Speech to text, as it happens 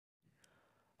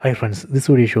Hi friends, this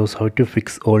video shows how to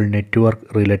fix all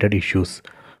network related issues.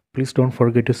 Please don't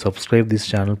forget to subscribe this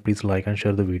channel. Please like and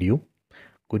share the video.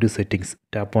 Go to settings,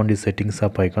 tap on the settings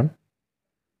app icon.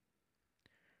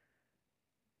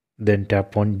 Then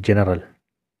tap on general.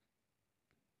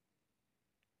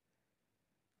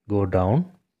 Go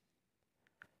down.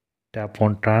 Tap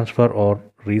on transfer or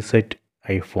reset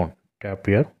iPhone. Tap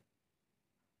here.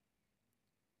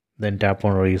 Then tap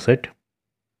on reset.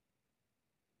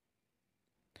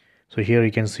 So here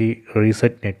you can see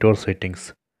reset network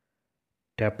settings.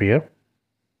 Tap here.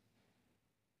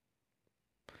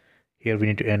 Here we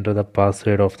need to enter the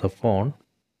password of the phone.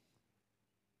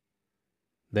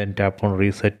 Then tap on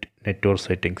reset network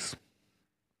settings.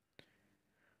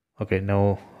 Okay,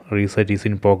 now reset is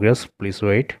in progress. Please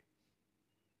wait.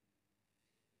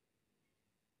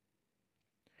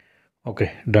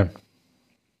 Okay, done.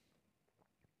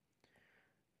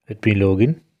 Let me log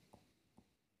in.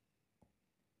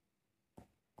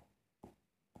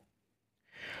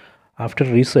 After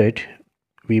reset,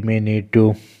 we may need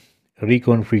to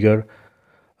reconfigure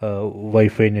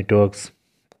Wi-Fi networks.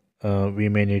 We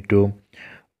may need to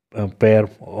pair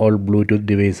all Bluetooth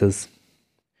devices.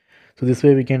 So this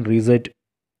way we can reset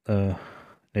uh,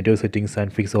 network settings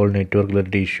and fix all network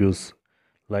related issues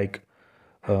like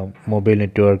mobile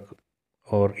network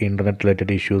or internet related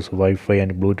issues, Wi-Fi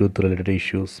and Bluetooth related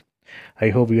issues. I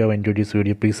hope you have enjoyed this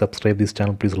video. Please subscribe this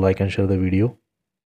channel. Please like and share the video.